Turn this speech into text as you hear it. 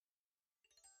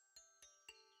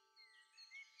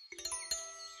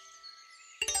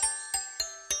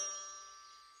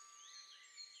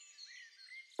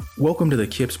Welcome to the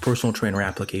KIPS Personal Trainer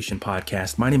Application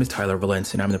Podcast. My name is Tyler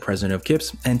Valence, and I'm the president of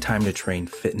KIPS and Time to Train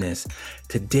Fitness.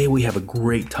 Today, we have a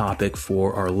great topic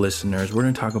for our listeners. We're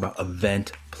going to talk about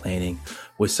event planning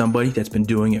with somebody that's been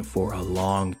doing it for a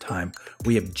long time.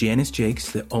 We have Janice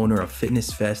Jaicks, the owner of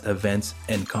Fitness Fest events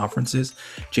and conferences.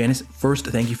 Janice, first,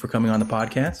 thank you for coming on the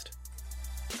podcast.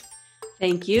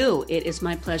 Thank you. It is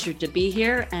my pleasure to be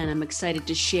here, and I'm excited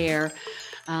to share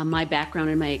my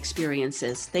background and my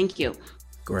experiences. Thank you.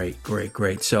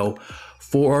 Great. So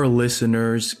for our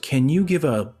listeners, can you give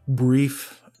a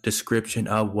brief description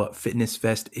of what Fitness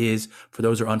Fest is for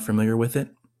those who are unfamiliar with it?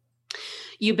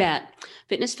 You bet.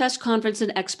 Fitness Fest Conference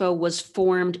and Expo was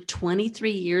formed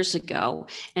 23 years ago,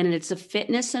 and it's a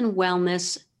fitness and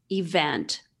wellness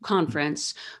event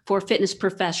conference for fitness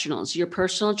professionals, your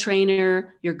personal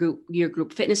trainer, your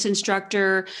group fitness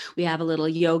instructor. We have a little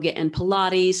yoga and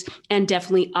Pilates, and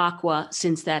definitely aqua,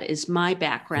 since that is my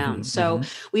background. So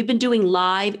we've been doing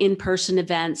live in-person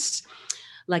events,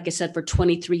 like I said, for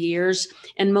 23 years.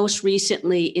 And most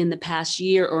recently, in the past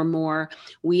year or more,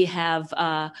 we have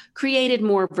created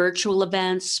more virtual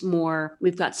events,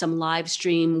 we've got some live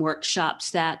stream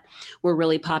workshops that were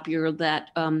really popular that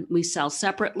we sell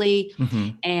separately.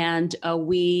 And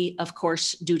we, of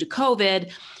course, due to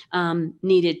COVID,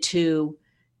 needed to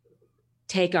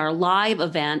take our live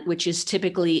event, which is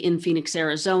typically in Phoenix,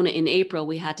 Arizona in April.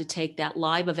 We had to take that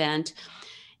live event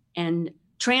and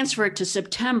transfer it to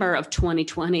September of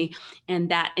 2020, and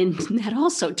that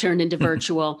also turned into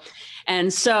virtual.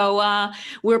 And so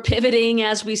we're pivoting,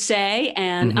 as we say,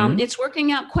 and it's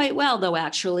working out quite well, though,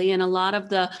 actually. And a lot of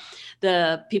the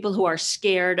people who are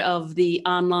scared of the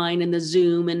online and the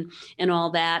Zoom and all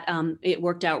that, it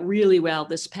worked out really well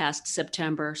this past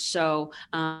September. So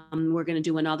we're going to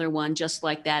do another one just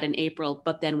like that in April,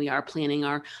 but then we are planning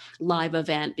our live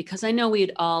event because I know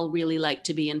we'd all really like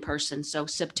to be in person. So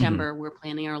September, we're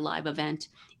planning our live event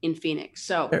in Phoenix.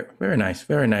 So very nice.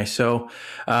 So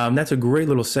that's a great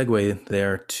little segue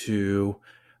there to,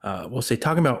 we'll say,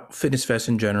 talking about Fitness Fest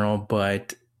in general,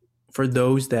 but for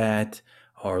those that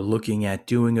are looking at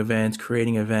doing events,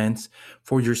 creating events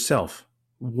for yourself,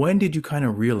 when did you kind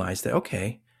of realize that,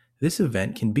 okay, this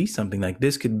event can be something like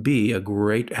this could be a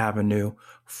great avenue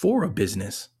for a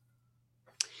business?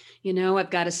 You know, I've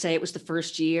got to say it was the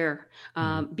first year.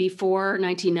 Before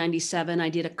 1997, I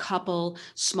did a couple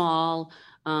small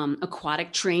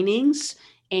aquatic trainings.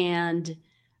 And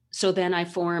so then I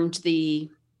formed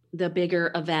the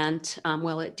bigger event.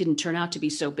 Well, it didn't turn out to be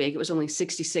so big. It was only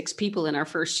 66 people in our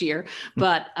first year,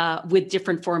 but with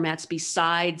different formats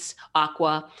besides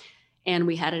aqua. And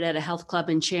we had it at a health club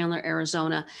in Chandler,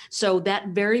 Arizona. So that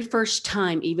very first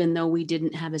time, even though we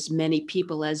didn't have as many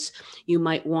people as you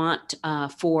might want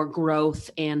for growth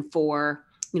and for,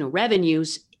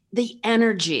 revenues, the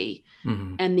energy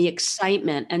and the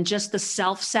excitement and just the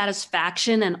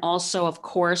self-satisfaction, and also, of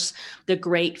course, the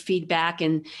great feedback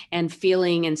and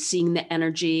feeling and seeing the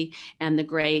energy and the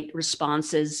great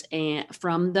responses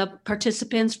from the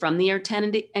participants, from the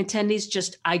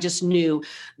attendees. I just knew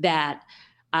that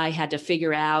I had to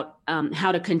figure out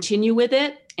how to continue with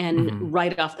it. And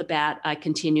right off the bat, I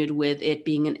continued with it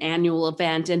being an annual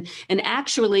event. And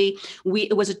actually,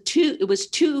 it was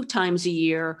two times a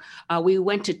year. We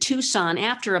went to Tucson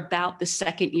after about the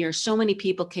second year. So many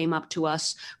people came up to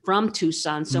us from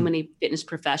Tucson, so many fitness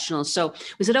professionals. So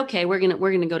we said, okay, we're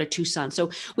gonna go to Tucson. So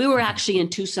we were actually in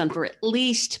Tucson for at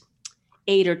least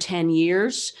 8 or 10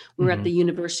 years. We were at the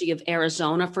University of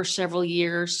Arizona for several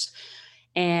years.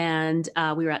 And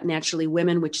we were at Naturally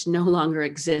Women, which no longer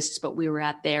exists, but we were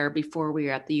at there before we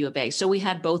were at the U of A. So we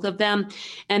had both of them.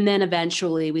 And then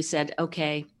eventually we said,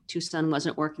 okay, Tucson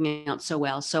wasn't working out so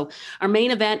well. So our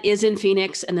main event is in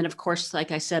Phoenix. And then, of course,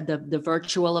 like I said, the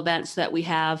virtual events that we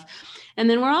have. And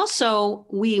then we're also,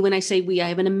 when I say we, I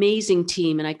have an amazing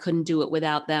team and I couldn't do it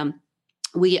without them.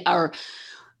 We are,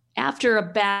 after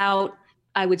about,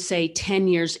 I would say 10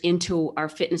 years into our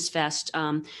Fitness Fest,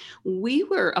 we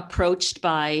were approached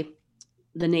by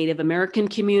the Native American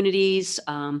communities,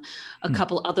 a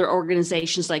couple other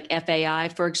organizations like FAI,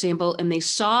 for example, and they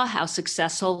saw how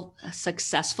successful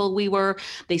we were.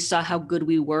 They saw how good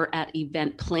we were at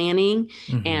event planning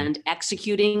and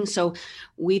executing. So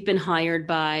we've been hired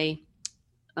by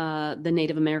the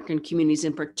Native American communities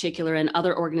in particular and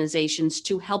other organizations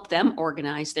to help them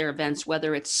organize their events,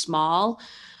 whether it's small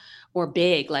or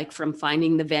big, like from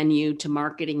finding the venue to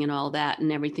marketing and all that and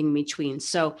everything in between.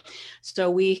 So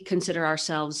we consider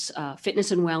ourselves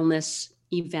fitness and wellness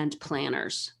event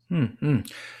planners.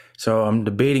 So I'm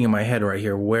debating in my head right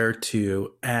here where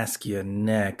to ask you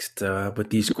next with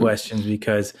these questions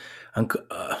because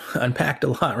unpacked a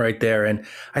lot right there, and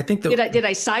I think the Did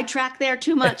I sidetrack there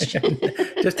too much?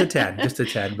 just a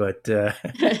tad, but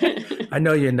I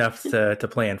know you enough to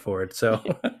plan for it. So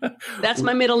That's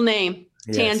my middle name,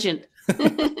 yes. Tangent.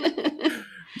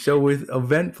 So with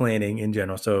event planning in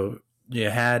general, so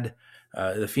you had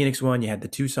the Phoenix one, you had the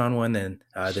Tucson one, then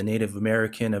the Native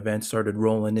American event started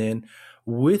rolling in.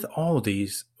 With all of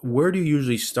these, where do you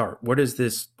usually start? Where does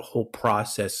this whole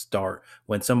process start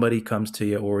when somebody comes to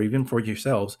you, or even for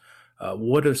yourselves?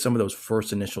 What are some of those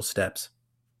first initial steps?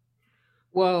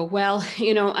 Whoa. Well,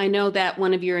 I know that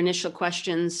one of your initial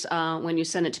questions when you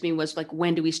sent it to me was like,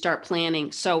 when do we start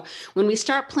planning? So, when we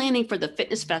start planning for the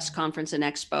Fitness Fest conference and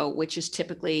expo, which is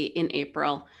typically in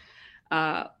April,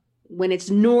 uh, when it's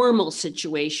normal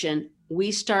situation,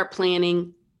 we start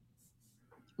planning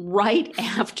right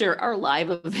after our live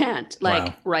event, Wow.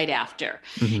 like right after.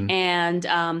 Hmm. And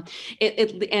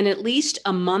and at least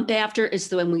a month after is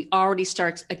when we already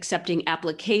start accepting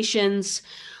applications.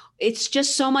 It's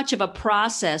just so much of a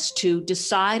process to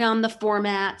decide on the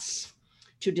formats,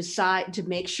 to decide to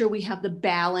make sure we have the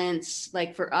balance.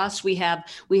 Like for us, we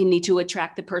need to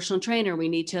attract the personal trainer, we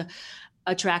need to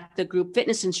attract the group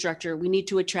fitness instructor, we need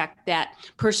to attract that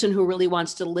person who really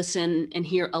wants to listen and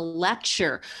hear a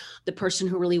lecture, the person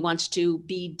who really wants to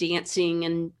be dancing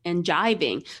and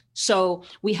jiving. So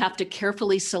we have to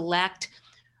carefully select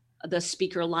the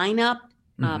speaker lineup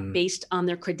Hmm. based on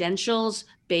their credentials,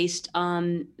 based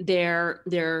on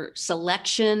their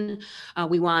selection.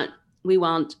 We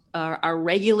want our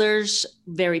regulars,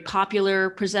 very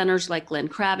popular presenters like Glenn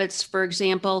Kravitz, for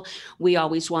example. We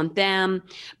always want them,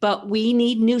 but we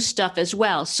need new stuff as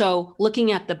well. So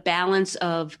looking at the balance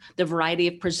of the variety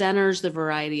of presenters, the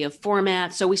variety of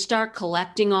formats. So we start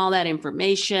collecting all that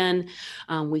information.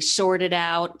 We sort it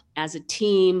out as a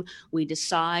team. We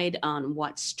decide on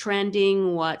what's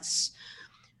trending, what's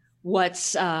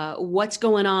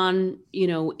going on,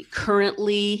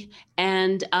 currently,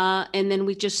 and then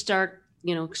we just start,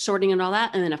 sorting and all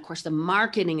that. And then of course the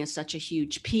marketing is such a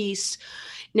huge piece.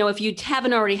 If you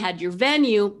haven't already had your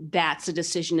venue, that's a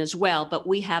decision as well. But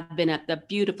we have been at the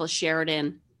beautiful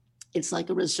Sheridan. It's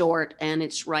like a resort and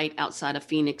it's right outside of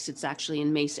Phoenix. It's actually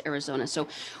in Mesa, Arizona. So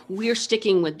we're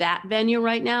sticking with that venue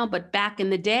right now. But back in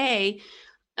the day,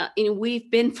 we've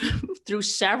been through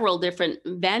several different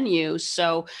venues.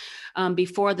 So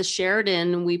before the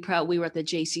Sheridan, we were at the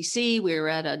JCC, we were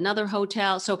at another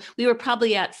hotel. So we were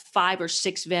probably at 5 or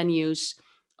 6 venues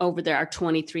over our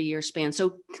 23-year span.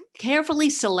 So carefully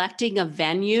selecting a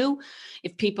venue,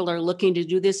 if people are looking to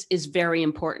do this, is very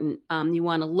important. You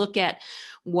want to look at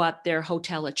what their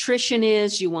hotel attrition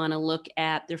is. You want to look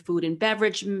at their food and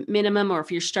beverage minimum, or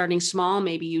if you're starting small,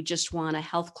 maybe you just want a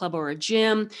health club or a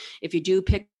gym. If you do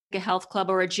pick a health club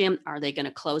or a gym, are they going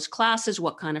to close classes?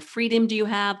 What kind of freedom do you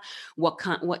have? What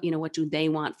do they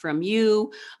want from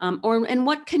you? And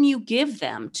what can you give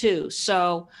them too?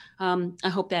 So I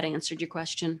hope that answered your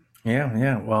question. Yeah,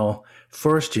 yeah. Well,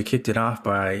 first you kicked it off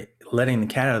by letting the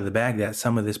cat out of the bag that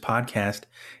some of this podcast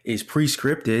is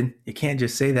pre-scripted. You can't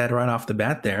just say that right off the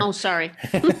bat Oh, there. sorry.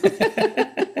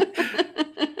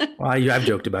 Well, I've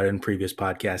joked about it in previous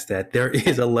podcasts that there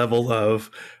is a level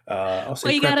of, I'll say,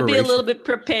 Well, you got to be a little preparation, bit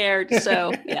prepared.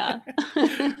 So, yeah.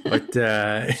 but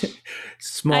I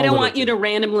small don't little want you to thing.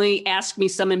 randomly ask me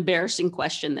some embarrassing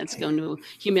question that's going to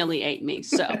humiliate me.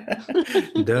 So,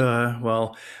 Duh.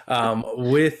 Well,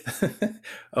 with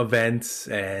events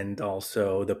and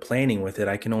also the planning with it,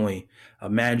 I can only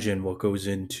imagine what goes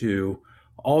into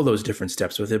all those different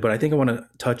steps with it. But I think I want to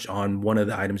touch on one of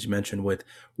the items you mentioned with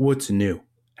what's new.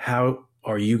 How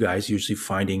are you guys usually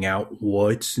finding out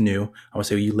what's new? I want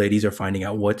to say you ladies are finding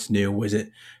out what's new. Was it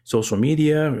social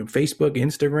media, Facebook,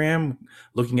 Instagram,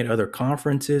 looking at other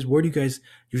conferences? Where do you guys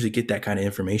usually get that kind of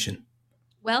information?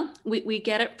 well, we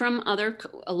get it from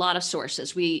a lot of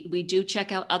sources. We do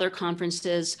check out other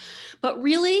conferences, but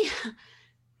really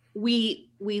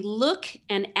we look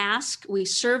and ask, we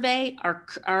survey our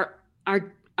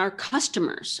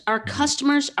customers. Our Mhm.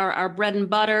 customers are our bread and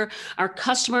butter. Our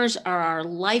customers are our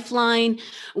lifeline.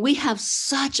 We have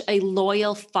such a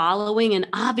loyal following, and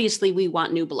obviously we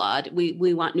want new blood. We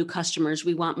want new customers.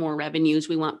 We want more revenues.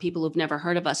 We want people who've never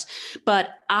heard of us.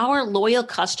 But our loyal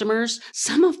customers,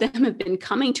 some of them have been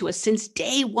coming to us since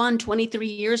day one, 23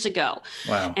 years ago.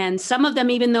 Wow. And some of them,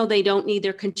 even though they don't need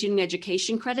their continuing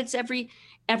education credits every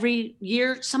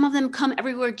year, some of them come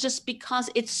everywhere just because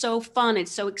it's so fun,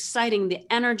 it's so exciting, the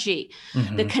energy,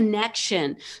 the Hmm.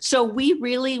 connection. So we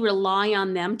really rely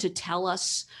on them to tell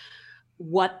us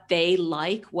what they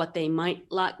like, what they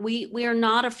might like. We are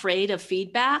not afraid of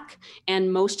feedback,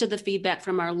 and most of the feedback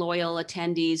from our loyal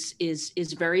attendees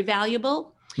is very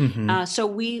valuable. Mm-hmm. So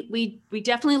we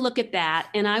definitely look at that.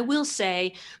 And I will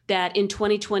say that in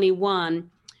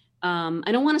 2021, I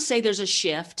don't want to say there's a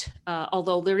shift,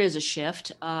 although there is a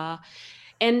shift.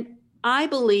 And I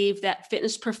believe that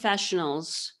fitness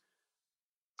professionals,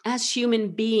 as human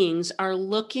beings, are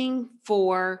looking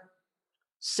for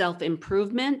self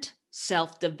improvement,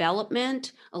 self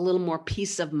development, a little more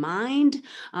peace of mind.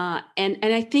 And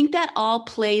I think that all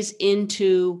plays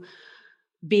into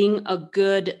being a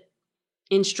good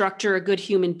instructor, a good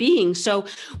human being. So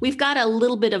we've got a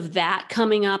little bit of that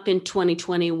coming up in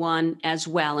 2021 as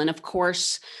well. And of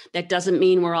course, that doesn't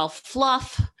mean we're all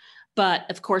fluff, but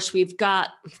of course we've got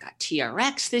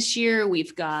TRX this year.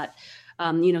 We've got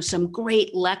some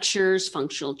great lectures,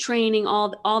 functional training,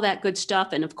 all that good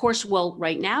stuff. And of course, well,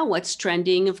 right now, what's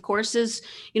trending, of course, is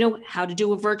how to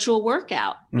do a virtual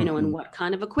workout, Mm-hmm. and what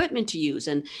kind of equipment to use,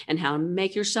 and how to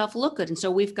make yourself look good. And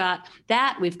so we've got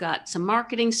that. We've got some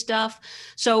marketing stuff.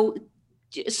 So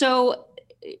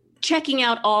checking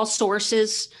out all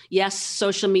sources, yes,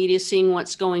 social media, seeing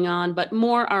what's going on, but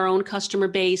more our own customer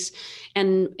base,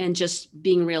 and just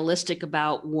being realistic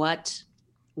about what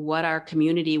our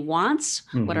community wants,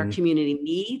 what our Mm-hmm. community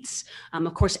needs.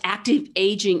 Of course, active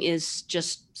aging is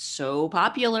just so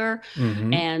popular,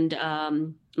 Mm-hmm.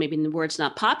 and maybe the word's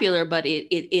not popular, but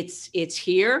it's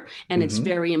here, and it's Mm-hmm.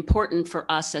 very important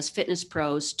for us as fitness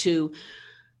pros to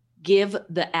give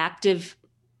the active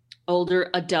older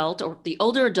adult, or the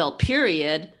older adult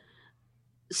period,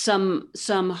 some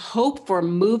hope for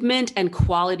movement and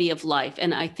quality of life.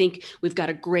 And I think we've got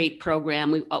a great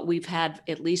program. We've had,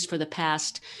 at least for the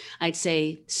past, I'd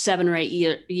say 7 or 8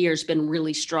 years, been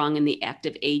really strong in the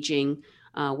active aging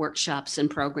workshops and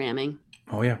programming.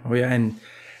 Oh yeah, oh yeah, and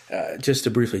just to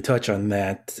briefly touch on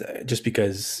that, just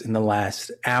because in the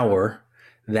last hour,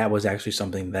 that was actually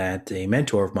something that a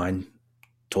mentor of mine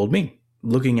told me.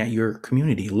 Looking at your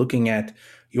community, looking at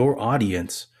your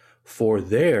audience for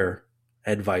their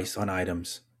advice on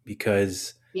items,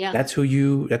 because Yeah, that's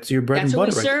your bread that's and what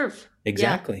we butter, right? serve. Yeah,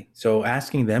 Exactly. So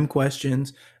asking them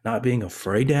questions, not being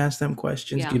afraid to ask them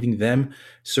questions, yeah. giving them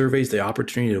surveys, the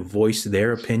opportunity to voice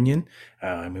their opinion.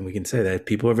 I mean, we can say that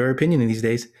people are very opinionated these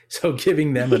days. So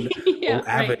giving them an Yeah, right.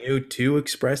 avenue to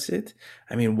express it.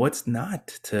 I mean, what's not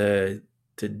to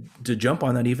jump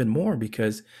on that even more,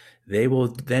 because they will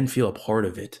then feel a part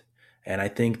of it. And I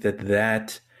think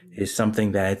that is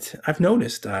something that I've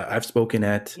noticed. I've spoken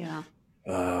at Yeah.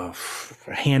 a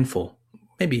handful,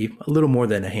 maybe a little more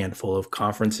than a handful of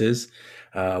conferences,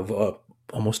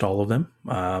 almost all of them.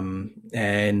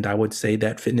 And I would say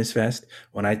that Fitness Fest,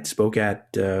 when I spoke at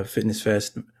Fitness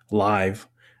Fest live,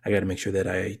 I got to make sure that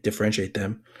I differentiate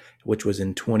them, which was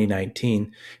in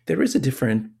 2019. There is a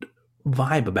different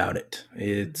vibe about it.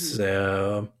 It's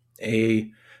Mhm.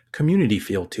 a community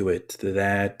feel to it,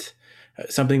 that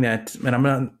something that, and I'm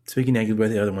not speaking negative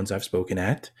about the other ones I've spoken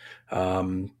at,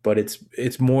 but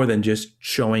it's more than just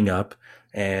showing up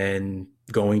and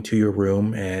going to your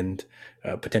room and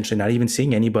potentially not even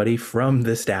seeing anybody from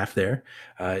the staff there.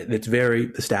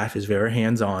 The staff is very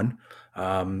hands on,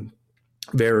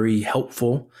 very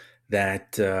helpful.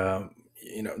 That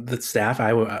the staff.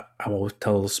 I will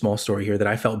tell a small story here that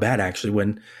I felt bad actually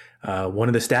when one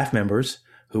of the staff members,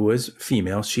 who was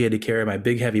female, she had to carry my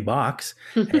big heavy box,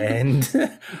 and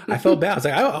I felt bad. I was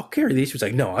like, I'll carry these. She was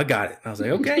like, no, I got it. And I was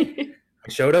like, okay. I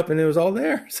showed up and it was all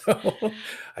there, so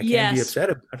I can't be Yes. upset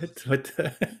about it. But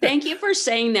Thank you for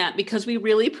saying that, because we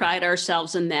really pride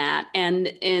ourselves in that. And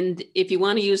if you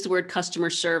want to use the word customer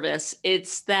service,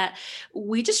 it's that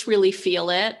we just really feel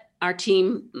it. Our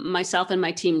team, myself and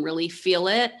my team, really feel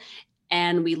it,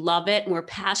 and we love it, and we're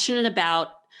passionate about.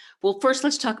 Well, first,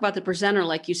 let's talk about the presenter.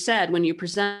 Like you said, when you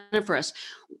presented for us,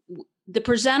 the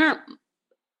presenter,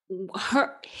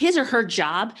 his or her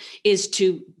job is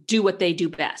to do what they do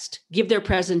best, give their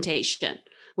presentation,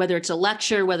 whether it's a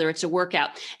lecture, whether it's a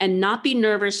workout, and not be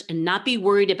nervous and not be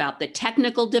worried about the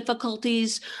technical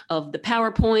difficulties of the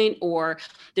PowerPoint or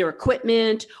their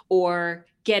equipment, or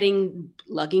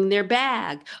lugging their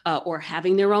bag, or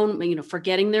having their own,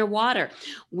 forgetting their water.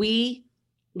 We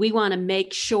want to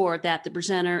make sure that the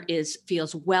presenter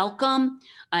feels welcome,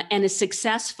 and is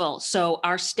successful. So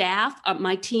our staff,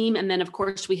 my team, and then of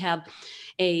course we have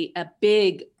a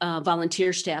big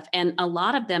volunteer staff, and a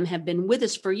lot of them have been with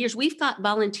us for years. We've got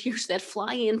volunteers that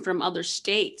fly in from other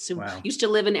states, who wow. used to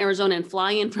live in Arizona and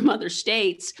fly in from other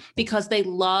states, because they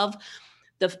love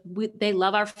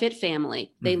our fit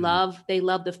family. They Mm-hmm.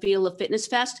 love the feel of Fitness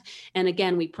Fest. And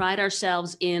again, we pride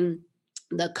ourselves in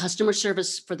the customer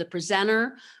service for the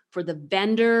presenter, for the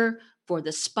vendor, for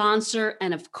the sponsor,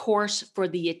 and of course for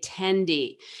the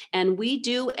attendee. And we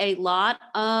do a lot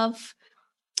of,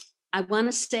 I want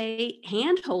to say,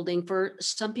 hand holding for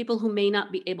some people who may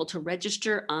not be able to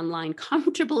register online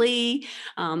comfortably.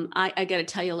 I got to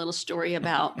tell you a little story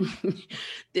about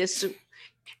this.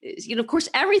 Of course,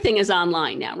 everything is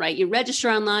online now, right? You register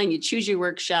online, you choose your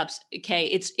workshops. Okay,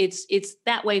 it's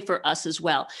that way for us as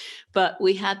well. But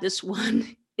we had this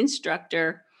one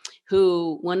instructor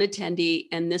one attendee,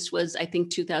 and this was, I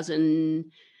think,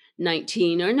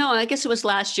 2019, or no, I guess it was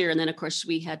last year. And then of course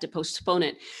we had to postpone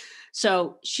it.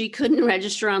 So she couldn't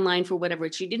register online for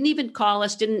whatever. She didn't even call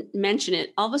us, didn't mention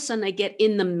it. All of a sudden I get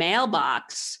in the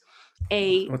mailbox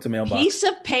What's a mailbox? piece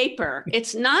of paper.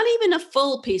 It's not even a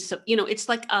full piece of, it's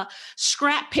like a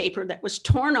scrap paper that was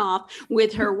torn off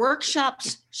with her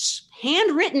workshops,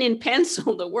 handwritten in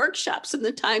pencil, the workshops and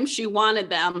the time she wanted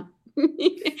them,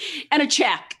 and a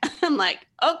check. I'm like,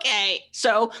 okay.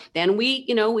 So then we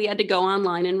had to go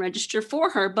online and register for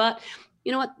her, but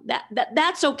you know what,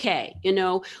 that's okay.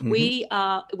 Mm-hmm.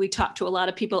 We talk to a lot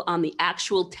of people on the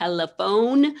actual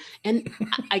telephone, and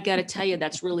I got to tell you,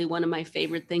 that's really one of my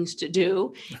favorite things to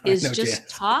do is just Janice.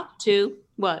 talk to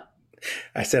what?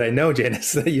 I said, I know,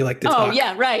 Janice, that you like to talk. Oh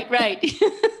yeah, right.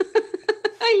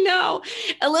 I know,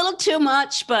 a little too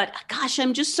much, but gosh,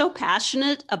 I'm just so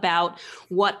passionate about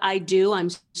what I do.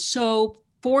 I'm so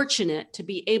fortunate to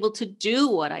be able to do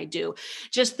what I do,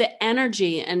 just the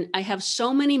energy. And I have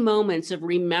so many moments of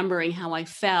remembering how I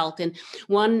felt. And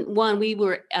one we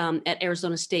were at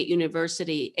Arizona State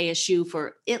University, ASU,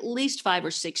 for at least 5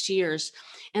 or 6 years.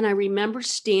 And I remember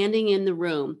standing in the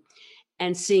room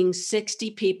and seeing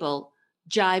 60 people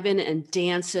jiving and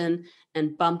dancing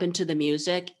and bumping to the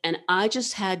music. And I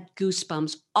just had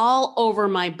goosebumps all over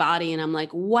my body. And I'm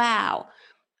like, wow,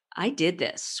 I did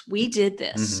this. We did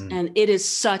this. Mm-hmm. And it is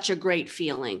such a great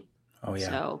feeling. Oh, yeah.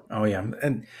 So. Oh, yeah.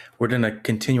 And we're going to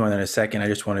continue on that in a second. I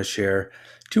just want to share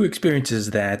 2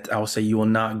 experiences that I'll say you will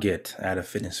not get at a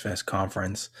Fitness Fest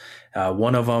conference.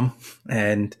 One of them,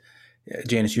 and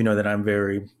Janice, you know that I'm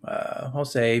very, I'll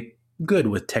say, good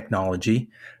with technology.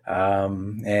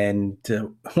 And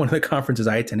one of the conferences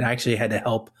I attended, I actually had to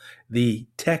help the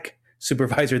tech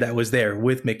supervisor that was there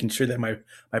with making sure that my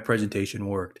presentation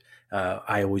worked.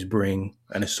 I always bring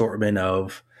an assortment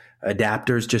of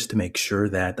adapters just to make sure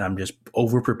that I'm just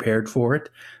over prepared for it.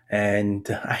 And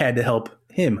I had to help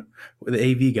him, the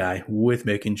AV guy, with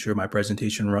making sure my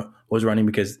presentation was running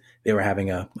because they were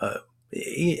having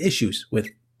issues with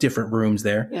different rooms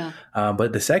there. Yeah.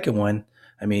 But the second one,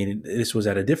 I mean, this was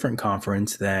at a different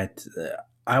conference that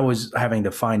I was having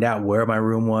to find out where my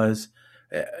room was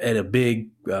at a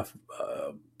big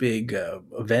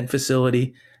event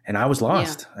facility. And I was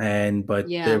lost, but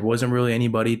there wasn't really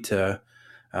anybody to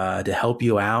help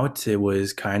you out. It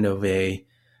was kind of a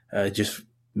just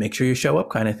make sure you show up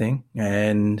kind of thing.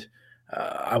 And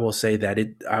I will say that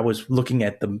I was looking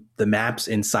at the maps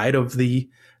inside of the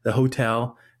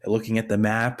hotel, looking at the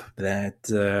map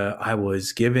that I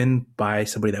was given by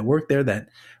somebody that worked there. That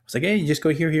was like, hey, you just go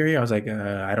here. I was like,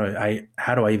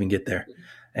 how do I even get there?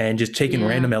 And just taking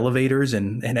random elevators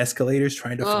and escalators,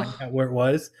 trying to find out where it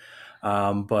was.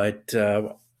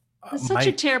 It's such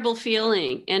a terrible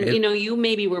feeling. And, you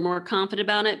maybe were more confident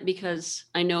about it because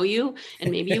I know you, and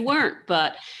maybe you weren't,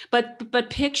 but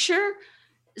picture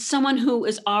someone who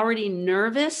is already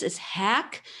nervous as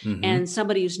heck, mm-hmm. and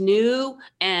somebody who's new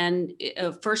and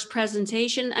a first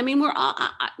presentation. I mean, we're all,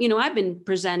 I've been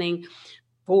presenting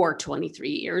for 23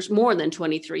 years, more than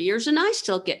 23 years, and I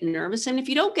still get nervous. And if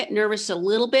you don't get nervous a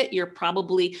little bit, you're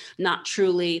probably not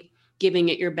truly giving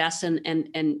it your best. And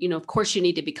of course you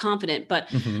need to be confident, but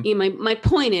mm-hmm. My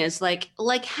point is like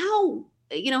how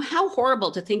horrible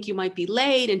to think you might be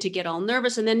late and to get all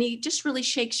nervous, and then it just really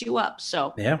shakes you up.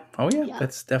 So yeah. Oh yeah.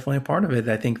 That's definitely a part of it.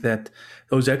 I think that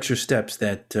those extra steps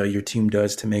that your team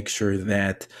does to make sure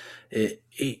that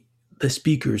the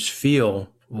speakers feel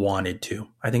wanted to,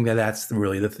 I think that's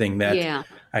really the thing that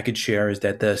I could share, is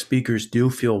that the speakers do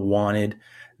feel wanted,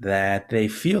 that they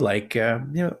feel like,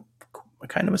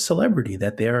 kind of a celebrity,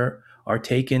 that they are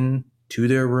taken to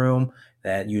their room,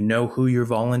 that you know who your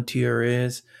volunteer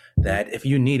is, that if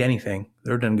you need anything,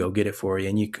 they're going to go get it for you.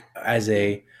 And you, as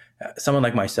someone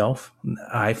like myself,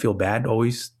 I feel bad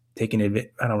always taking I don't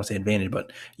want to say advantage,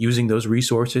 but using those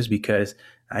resources, because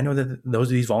I know that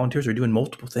these volunteers are doing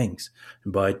multiple things,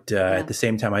 but at the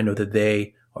same time, I know that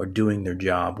they are doing their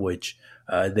job, which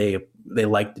they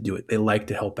like to do it. They like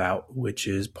to help out, which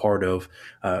is part of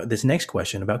this next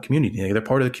question about community. They're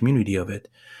part of the community of it.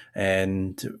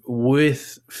 And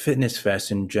with Fitness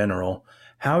Fest in general,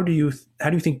 how do you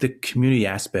think the community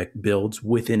aspect builds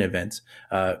within events?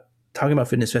 Talking about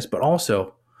Fitness Fest, but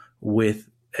also with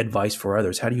advice for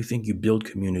others. How do you think you build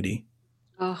community?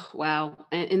 Oh, wow.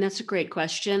 And that's a great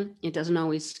question. It doesn't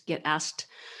always get asked,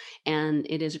 and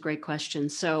it is a great question.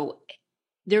 So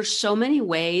there's so many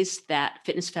ways that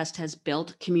Fitness Fest has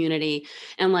built community.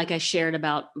 And like I shared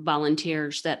about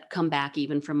volunteers that come back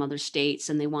even from other states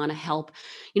and they want to help,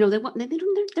 they're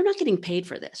not getting paid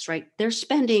for this, right? They're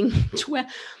spending 12,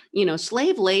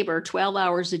 slave labor, 12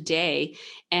 hours a day,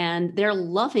 and they're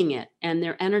loving it and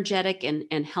they're energetic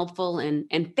and helpful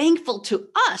and thankful to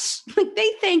us. Like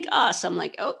they thank us. I'm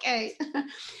like, okay.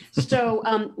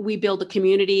 So we build a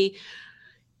community.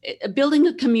 Building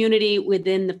a community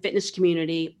within the fitness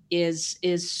community is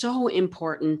so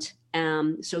important,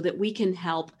 so that we can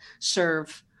help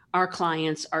serve our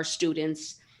clients, our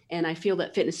students. And I feel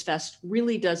that Fitness Fest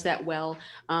really does that well,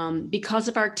 because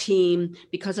of our team,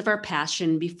 because of our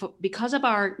passion, because of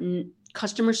our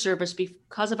customer service,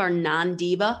 because of our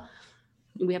non-diva.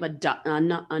 We have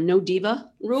a no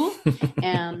diva rule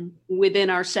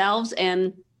within ourselves,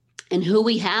 and who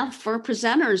we have for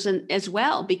presenters and as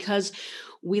well, because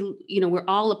we're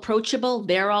all approachable.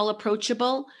 They're all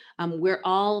approachable. We're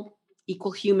all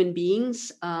equal human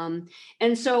beings.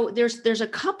 And so there's a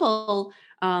couple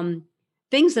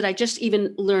things that I just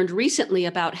even learned recently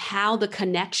about how the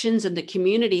connections and the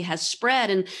community has spread.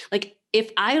 And like,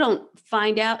 if I don't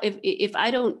find out,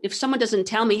 if someone doesn't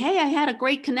tell me, hey, I had a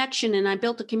great connection and I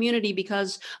built a community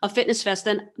because of Fitness Fest,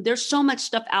 then there's so much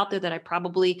stuff out there that I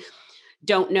probably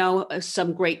don't know,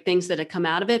 some great things that have come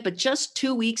out of it. But just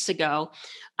 2 weeks ago,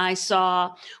 I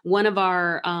saw one of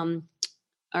our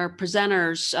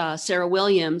presenters, Sarah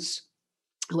Williams,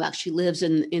 who actually lives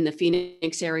in the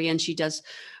Phoenix area, and she does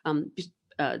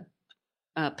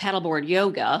paddleboard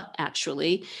yoga,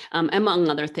 actually, among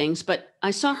other things. But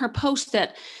I saw her post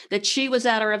that she was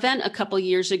at our event a couple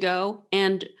years ago,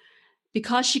 and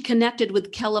because she connected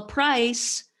with Kella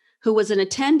Price, who was an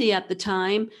attendee at the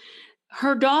time,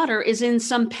 her daughter is in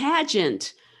some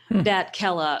pageant Hmm. that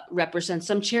Kella represents,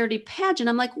 some charity pageant.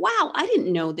 I'm like, wow, I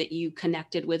didn't know that you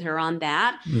connected with her on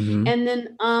that. Hmm. And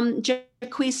then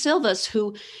Jaicks Silvas,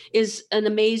 who is an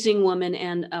amazing woman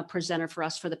and a presenter for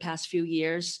us for the past few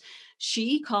years.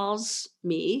 She calls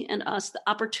me and us the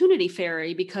opportunity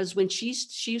fairy, because when she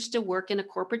used to work in a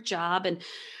corporate job, and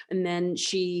then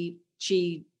she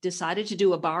decided to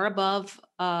do a bar above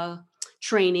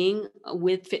training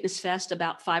with Fitness Fest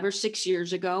about 5 or 6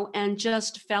 years ago, and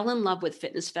just fell in love with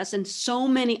Fitness Fest. And so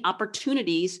many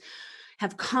opportunities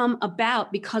have come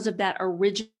about because of that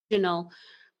original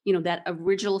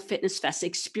Fitness Fest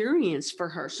experience for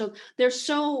her. So there's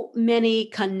so many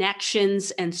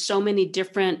connections and so many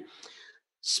different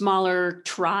smaller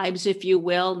tribes, if you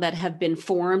will, that have been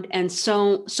formed, and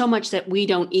so much that we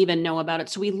don't even know about it.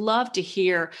 So we love to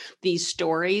hear these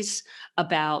stories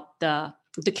about the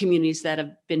communities that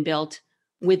have been built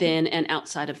within and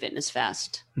outside of Fitness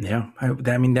Fest. Yeah,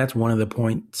 I mean that's one of the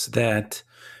points that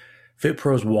Fit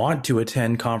Pros want to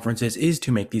attend conferences is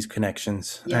to make these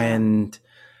connections. Yeah. And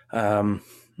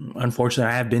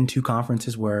unfortunately, I have been to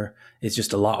conferences where it's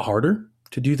just a lot harder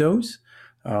to do those,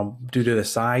 due to the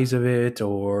size of it,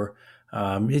 or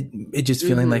it just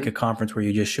feeling like a Mm-hmm. conference where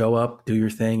you just show up, do your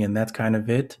thing, and that's kind of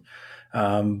it.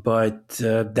 But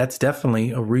that's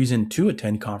definitely a reason to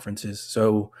attend conferences.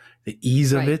 So the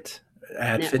ease of Right. it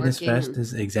at Fitness Networking Fest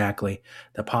is exactly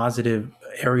the positive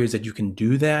areas that you can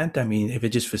do that. I mean, if it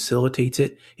just facilitates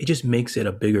it, it just makes it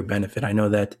a bigger benefit. I know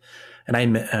that, and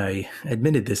I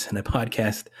admitted this in a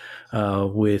podcast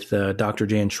with Dr.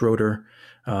 Jan Schroeder,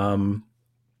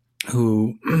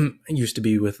 who used to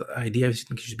be with IDEA. I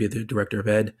think she used to be the director of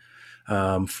ed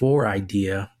for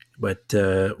IDEA. But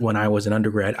when I was an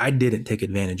undergrad, I didn't take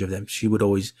advantage of them. She would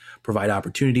always provide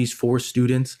opportunities for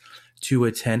students to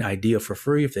attend IDEA for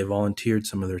free if they volunteered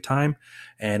some of their time.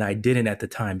 And I didn't at the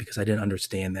time because I didn't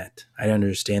understand that. I didn't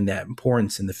understand that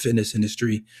importance in the fitness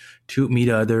industry to meet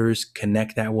others,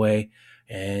 connect that way,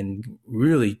 and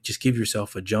really just give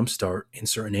yourself a jump start in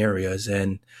certain areas.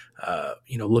 And,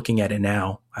 looking at it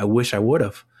now, I wish I would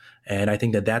have. And I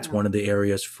think that that's Yeah. one of the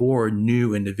areas for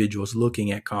new individuals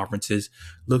looking at conferences,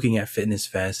 looking at Fitness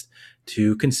Fest,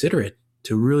 to consider it,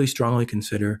 to really strongly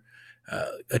consider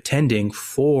attending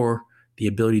for the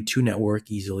ability to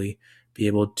network easily, be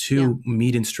able Yeah. to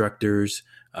meet instructors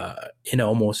in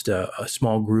almost a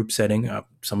small group setting.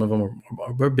 Some of them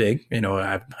are big.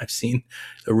 I've seen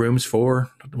the rooms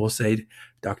for, we'll say,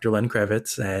 Dr. Len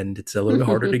Kravitz, and it's a little bit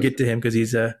harder to get to him because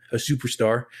he's a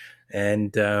superstar.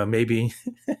 And maybe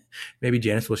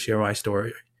Janice will share my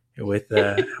story with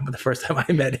the first time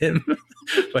I met him.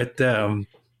 But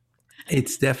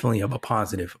it's definitely of a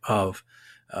positive of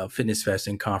Fitness Fest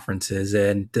and conferences.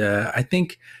 And I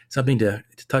think something to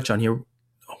touch on here,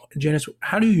 Janice,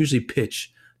 how do you usually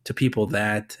pitch to people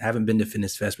that haven't been to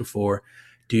Fitness Fest before?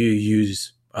 Do you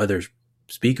use other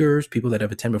speakers, people that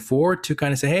have attended before, to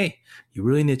kind of say, hey, you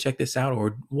really need to check this out?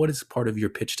 Or what is part of your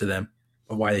pitch to them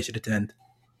of why they should attend?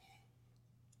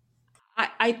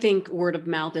 I think word of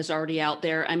mouth is already out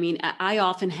there. I mean, I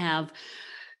often have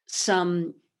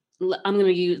some, I'm going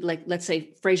to use, like, let's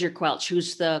say Fraser Quelch,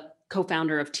 who's the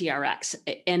co-founder of TRX.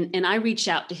 And I reached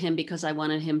out to him because I've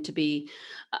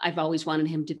always wanted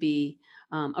him to be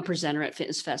a presenter at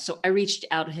Fitness Fest. So I reached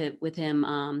out with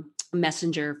him,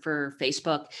 messenger for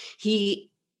Facebook. He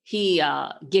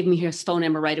gave me his phone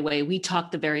number right away. We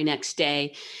talked the very next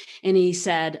day, and he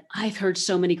said, I've heard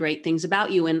so many great things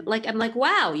about you. And I'm like,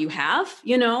 wow, you have,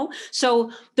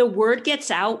 So the word gets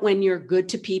out when you're good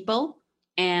to people,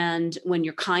 and when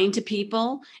you're kind to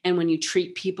people, and when you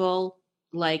treat people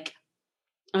like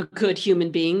a good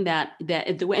human being, and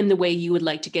the way you would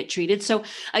like to get treated. So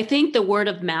I think the word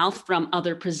of mouth from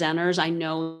other presenters, I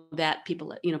know that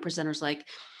people, presenters like,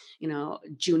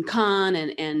 June Kahn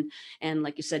and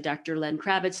like you said, Dr. Len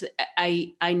Kravitz.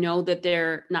 I know that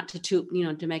they're not to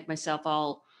make myself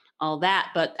all that,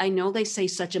 but I know they say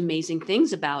such amazing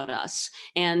things about us,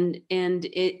 and they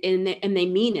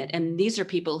mean it. And these are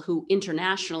people who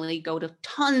internationally go to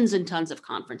tons and tons of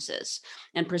conferences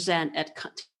and present at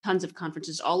tons of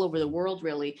conferences all over the world,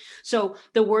 really. So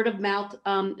the word of mouth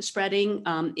spreading,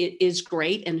 it is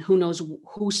great, and who knows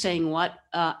who's saying what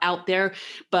out there,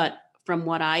 but from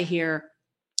what I hear,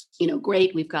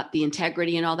 great. We've got the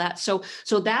integrity and all that. So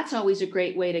that's always a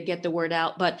great way to get the word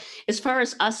out. But as far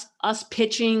as us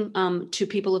pitching to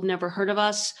people who've never heard of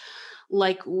us,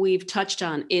 like we've touched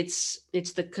on, it's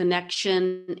the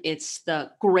connection, it's the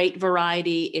great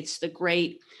variety, it's the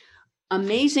great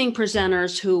amazing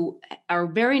presenters who are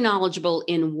very knowledgeable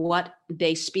in what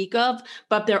they speak of,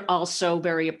 but they're also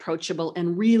very approachable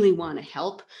and really want to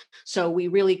help. So we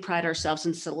really pride ourselves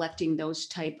in selecting those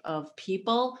type of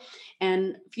people.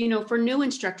 And, for new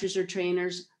instructors or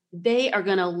trainers, they are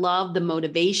going to love the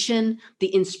motivation, the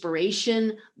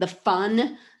inspiration, the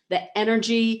fun, the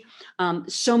energy,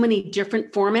 so many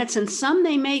different formats. And some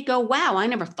they may go, wow, I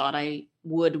never thought I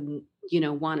would,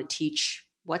 want to teach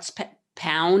what's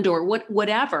pound or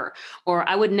whatever, or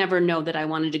I would never know that I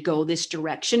wanted to go this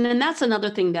direction. And that's another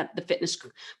thing that the Fitness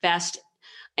Fest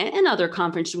and other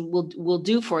conferences will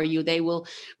do for you. They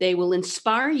will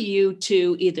inspire you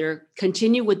to either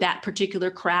continue with that particular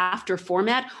craft or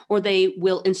format, or they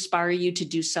will inspire you to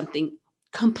do something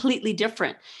completely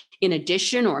different in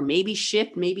addition, or maybe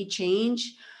shift, maybe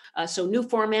change. So new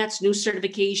formats, new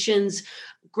certifications,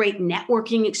 great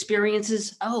networking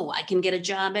experiences. Oh, I can get a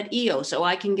job at EO. So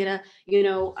I can get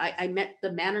I met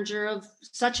the manager of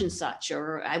such and such,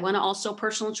 or I want to also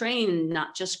personal train,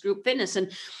 not just group fitness.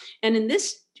 And in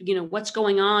this, what's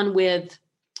going on with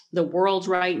the world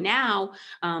right now,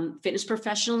 fitness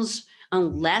professionals,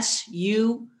 unless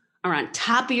you are on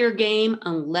top of your game,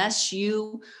 unless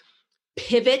you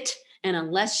pivot, and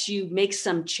unless you make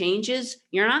some changes,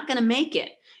 you're not going to make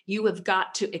it. You have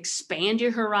got to expand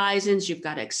your horizons. You've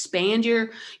got to expand your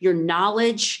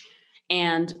knowledge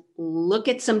and look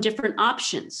at some different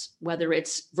options, whether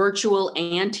it's virtual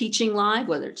and teaching live,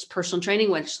 whether it's personal training,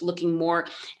 whether it's looking more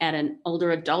at an older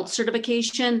adult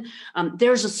certification.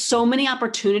 There's so many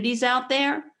opportunities out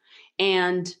there,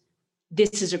 and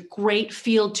this is a great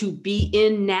field to be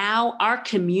in now. Our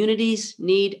communities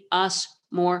need us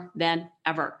more than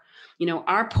ever.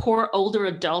 Our poor older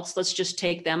adults, let's just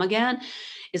take them again,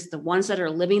 is the ones that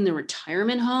are living in the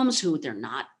retirement homes, who they're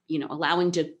not,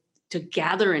 allowing to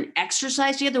gather and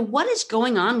exercise together. What is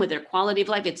going on with their quality of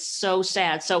life? It's so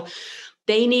sad. So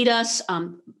they need us.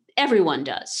 Everyone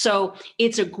does. So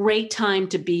it's a great time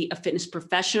to be a fitness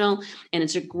professional, and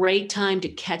it's a great time to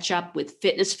catch up with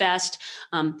Fitness Fest.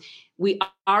 We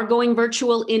are going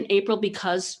virtual in April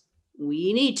because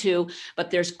we need to, but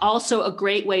there's also a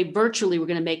great way virtually we're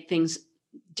going to make things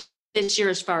this year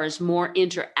as far as more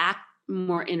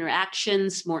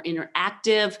interactions, more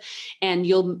interactive, and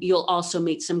you'll also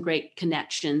meet some great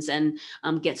connections and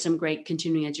get some great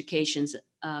continuing educations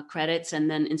credits.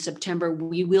 And then in September,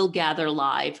 we will gather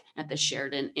live at the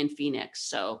Sheraton in Phoenix.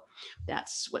 So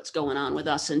that's what's going on with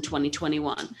us in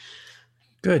 2021.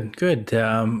 Good.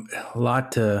 A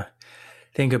lot to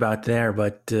think about there,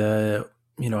 but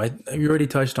you already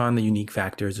touched on the unique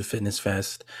factors of Fitness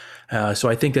Fest. So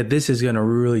I think that this is going to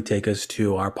really take us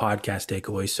to our podcast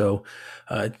takeaway. So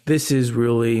this is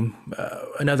really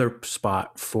another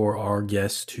spot for our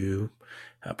guests to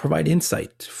provide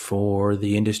insight for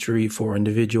the industry, for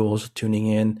individuals tuning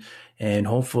in, and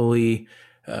hopefully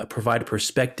provide a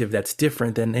perspective that's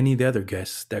different than any of the other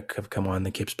guests that have come on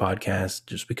the KIPS podcast,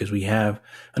 just because we have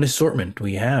an assortment.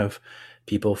 We have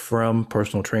people from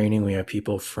personal training, we have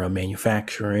people from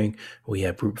manufacturing, we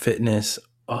have group fitness,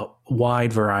 a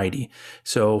wide variety.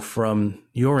 So from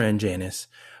your end, Janice,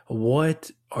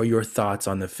 what are your thoughts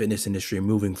on the fitness industry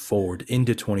moving forward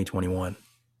into 2021?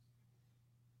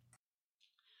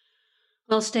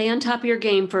 Well, stay on top of your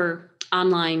game for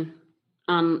online,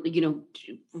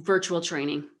 virtual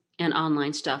training and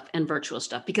online stuff and virtual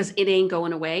stuff, because it ain't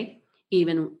going away,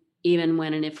 even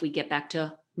when and if we get back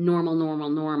to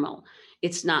normal.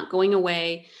 It's not going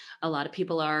away. A lot of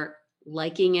people are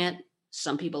liking it.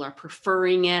 Some people are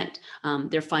preferring it.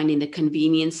 They're finding the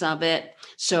convenience of it.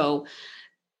 So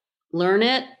learn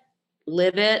it,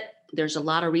 live it. There's a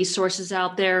lot of resources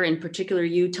out there. In particular,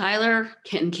 you, Tyler,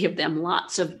 can give them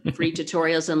lots of free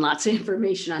tutorials and lots of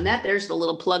information on that. There's the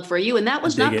little plug for you. And that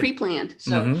was not pre-planned.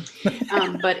 So,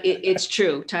 but it's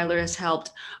true. Tyler has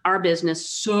helped our business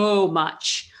so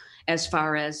much as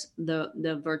far as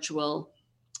the virtual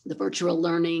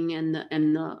learning and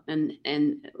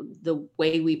the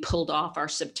way we pulled off our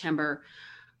September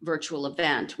virtual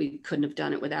event. We couldn't have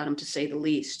done it without him, to say the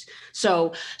least.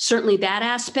 So certainly that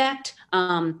aspect.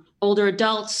 Older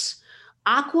adults,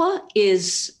 aqua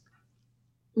is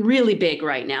really big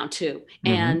right now too.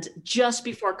 And just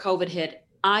before COVID hit,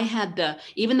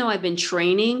 even though I've been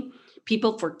training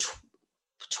people for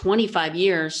 25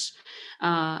 years,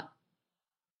 right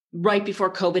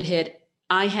before COVID hit,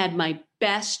 I had my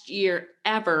best year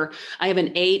ever. I have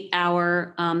an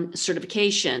 8-hour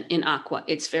certification in aqua.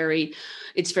 It's very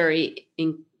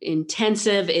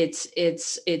intensive.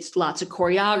 It's lots of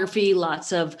choreography,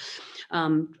 lots of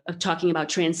talking about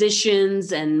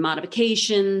transitions and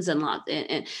modifications and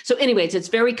so anyways, it's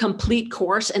very complete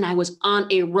course. And I was on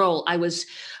a roll. I was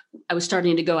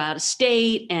starting to go out of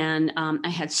state, and I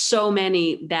had so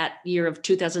many that year of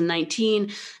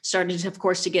 2019, started, of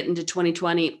course, to get into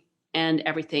 2020, and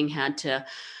everything had to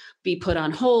be put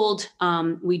on hold.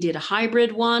 We did a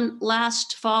hybrid one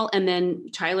last fall, and then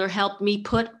Tyler helped me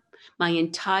put my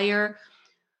entire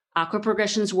Aqua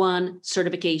Progressions 1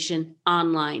 certification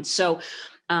online. So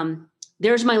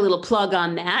there's my little plug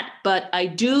on that. But I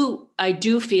do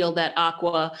feel that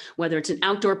aqua, whether it's an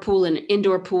outdoor pool and an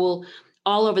indoor pool,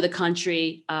 all over the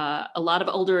country, a lot of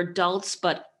older adults,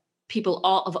 but people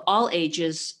of all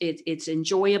ages, it's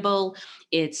enjoyable.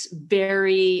 It's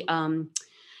very,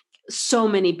 so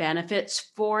many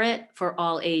benefits for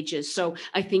all ages. So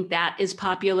I think that is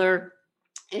popular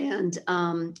and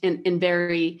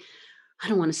very, I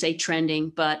don't want to say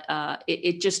trending, but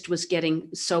it just was getting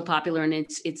so popular, and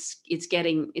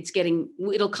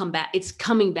it'll come back. It's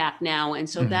coming back now. And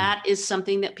so that is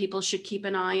something that people should keep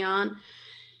an eye on.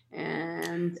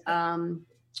 And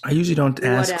I usually don't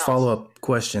ask follow-up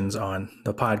questions on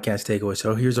the podcast takeaway.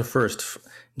 So here's a first,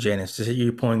 Janice.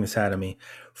 You're pulling this out of me.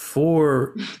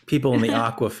 For people in the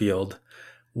aqua field,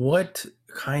 what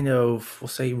kind of, we'll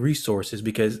say, resources?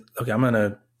 Because, okay, I'm going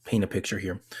to paint a picture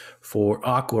here. For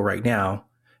aqua right now,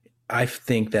 I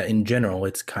think that in general,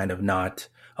 it's kind of not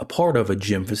a part of a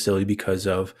gym facility because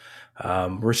of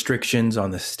restrictions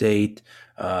on the state,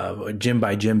 gym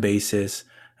by gym basis.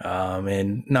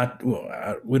 And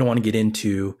we don't want to get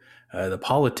into the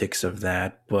politics of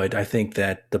that, but I think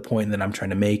that the point that I'm trying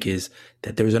to make is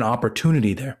that there's an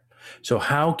opportunity there. So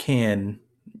how can,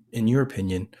 in your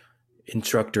opinion,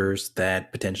 instructors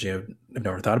that potentially have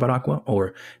never thought about aqua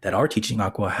or that are teaching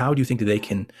aqua, how do you think that they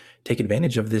can take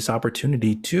advantage of this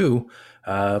opportunity to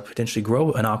potentially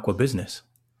grow an aqua business?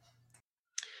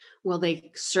 Well,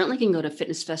 they certainly can go to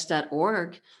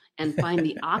fitnessfest.org and find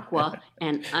the aqua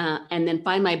and then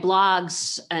find my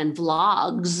blogs and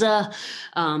vlogs.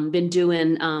 Been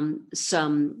doing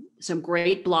some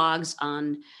great blogs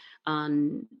on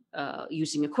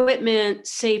using equipment,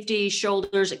 safety,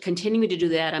 shoulders, continuing to do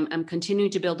that. I'm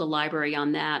continuing to build a library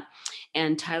on that.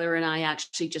 And Tyler and I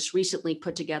actually just recently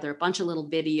put together a bunch of little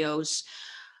videos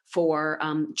for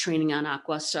training on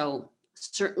aqua. So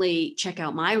certainly check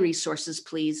out my resources,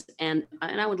 please. And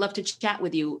I would love to chat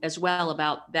with you as well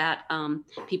about that,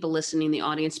 people listening in the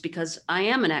audience, because I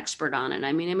am an expert on it.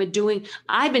 I mean,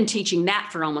 I've been teaching that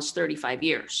for almost 35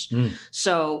 years.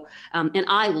 So, and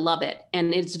I love it,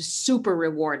 and it's super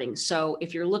rewarding. So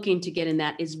if you're looking to get in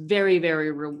that, it's very,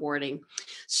 very rewarding.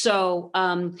 So,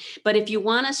 but if you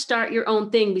want to start your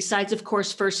own thing, besides, of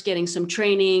course, first getting some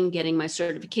training, getting my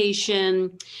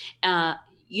certification,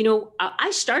 I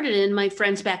started in my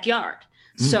friend's backyard.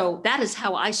 So that is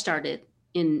how I started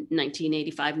in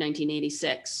 1985,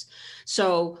 1986.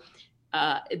 So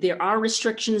There are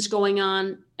restrictions going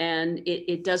on, and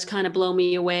it does kind of blow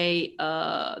me away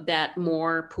that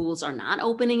more pools are not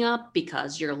opening up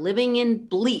because you're living in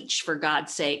bleach, for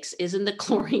God's sakes. Isn't the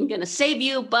chlorine going to save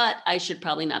you? But I should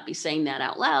probably not be saying that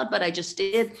out loud, but I just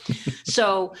did.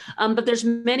 So, but there's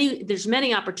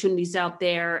many opportunities out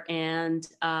there. And,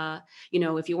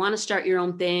 if you want to start your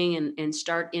own thing and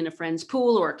start in a friend's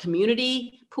pool or a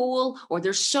community pool, or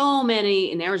there's so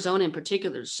many in Arizona in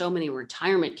particular, there's so many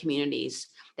retirement communities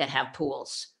that have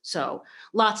pools. So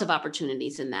lots of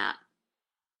opportunities in that.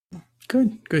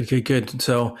 Good.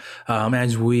 So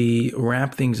as we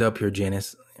wrap things up here,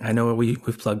 Janice, I know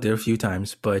we've plugged it a few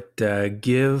times, but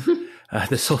give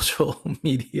the social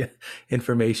media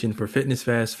information for Fitness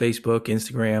Fest: Facebook,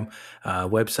 Instagram,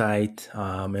 website,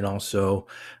 and also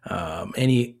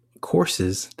any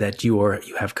courses that you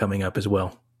have coming up as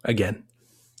well. Again.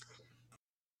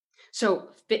 So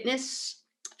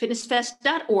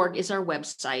fitnessfest.org is our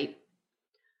website,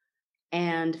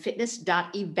 and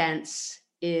fitness.events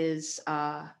is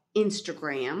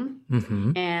Instagram,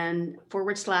 and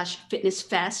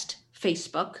 /fitnessfest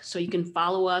Facebook. So you can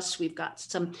follow us. We've got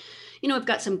some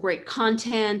great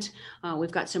content.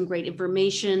 We've got some great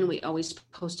information. We always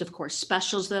post, of course,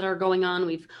 specials that are going on.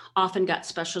 We've often got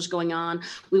specials going on.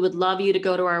 We would love you to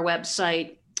go to our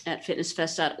website at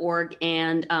fitnessfest.org,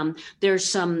 and there's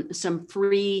some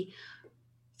free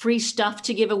stuff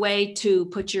to give away. To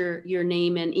put your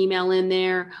name and email in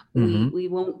there. We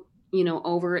won't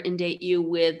over inundate you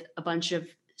with a bunch of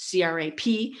CRAP.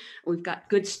 We've got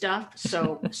good stuff,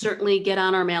 so certainly get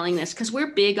on our mailing list, because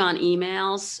we're big on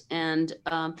emails, and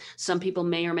some people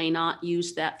may or may not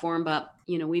use that form, but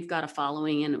we've got a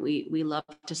following, and we love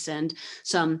to send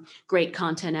some great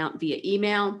content out via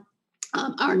email.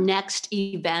 Our next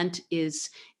event is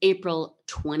April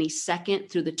 22nd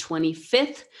through the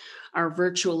 25th, our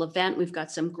virtual event. We've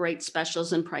got some great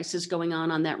specials and prices going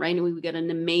on that right now. We've got an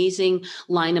amazing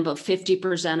lineup of 50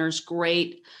 presenters,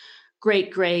 great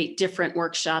different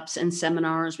workshops and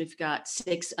seminars. We've got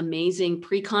 6 amazing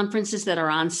pre-conferences that are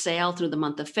on sale through the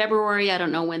month of February. I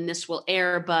don't know when this will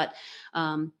air, but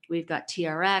we've got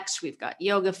TRX, we've got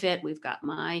Yoga Fit, we've got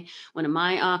one of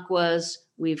my aquas,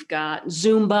 we've got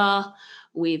Zumba,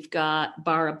 we've got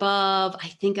Bar Above. I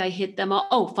think I hit them all.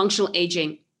 Oh, functional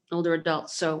aging, older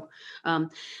adults. So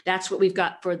that's what we've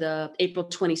got for the April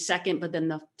 22nd, but then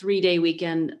the 3-day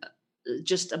weekend,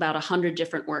 just about 100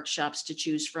 different workshops to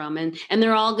choose from. And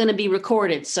they're all going to be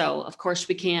recorded. So of course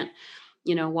we can't,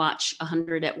 watch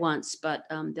 100 at once, but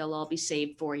they'll all be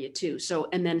saved for you too. So,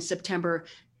 and then September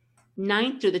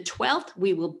 9th through the 12th,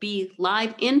 we will be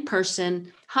live in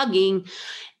person hugging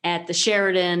at the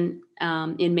Sheridan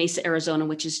in Mesa, Arizona,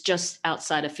 which is just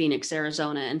outside of Phoenix,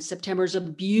 Arizona. And September is a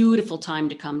beautiful time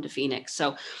to come to Phoenix.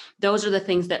 So those are the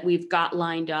things that we've got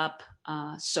lined up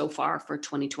so far for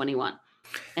 2021.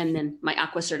 And then my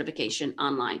aqua certification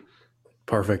online.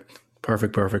 Perfect.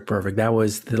 That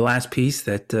was the last piece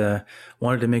that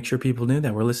wanted to make sure people knew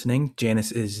that we're listening.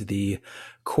 Janice is the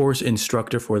course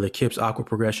instructor for the KIPS Aqua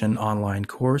Progression online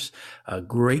course.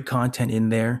 Great content in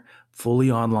there,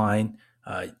 fully online.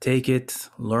 Take it,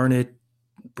 learn it,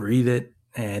 breathe it,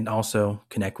 and also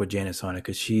connect with Janice on it,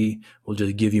 because she will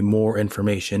just give you more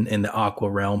information in the aqua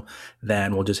realm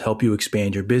that will just help you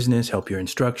expand your business, help your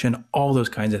instruction, all those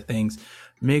kinds of things.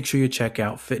 Make sure you check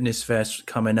out Fitness Fest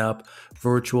coming up,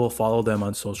 virtual. Follow them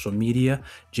on social media.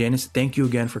 Janice, thank you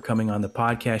again for coming on the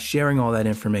podcast, sharing all that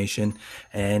information,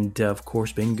 and of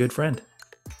course, being a good friend.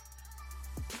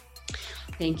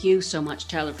 Thank you so much,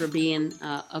 Tyler, for being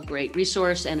a great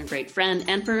resource and a great friend,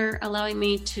 and for allowing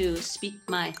me to speak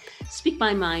my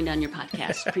mind on your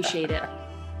podcast. Appreciate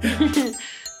it.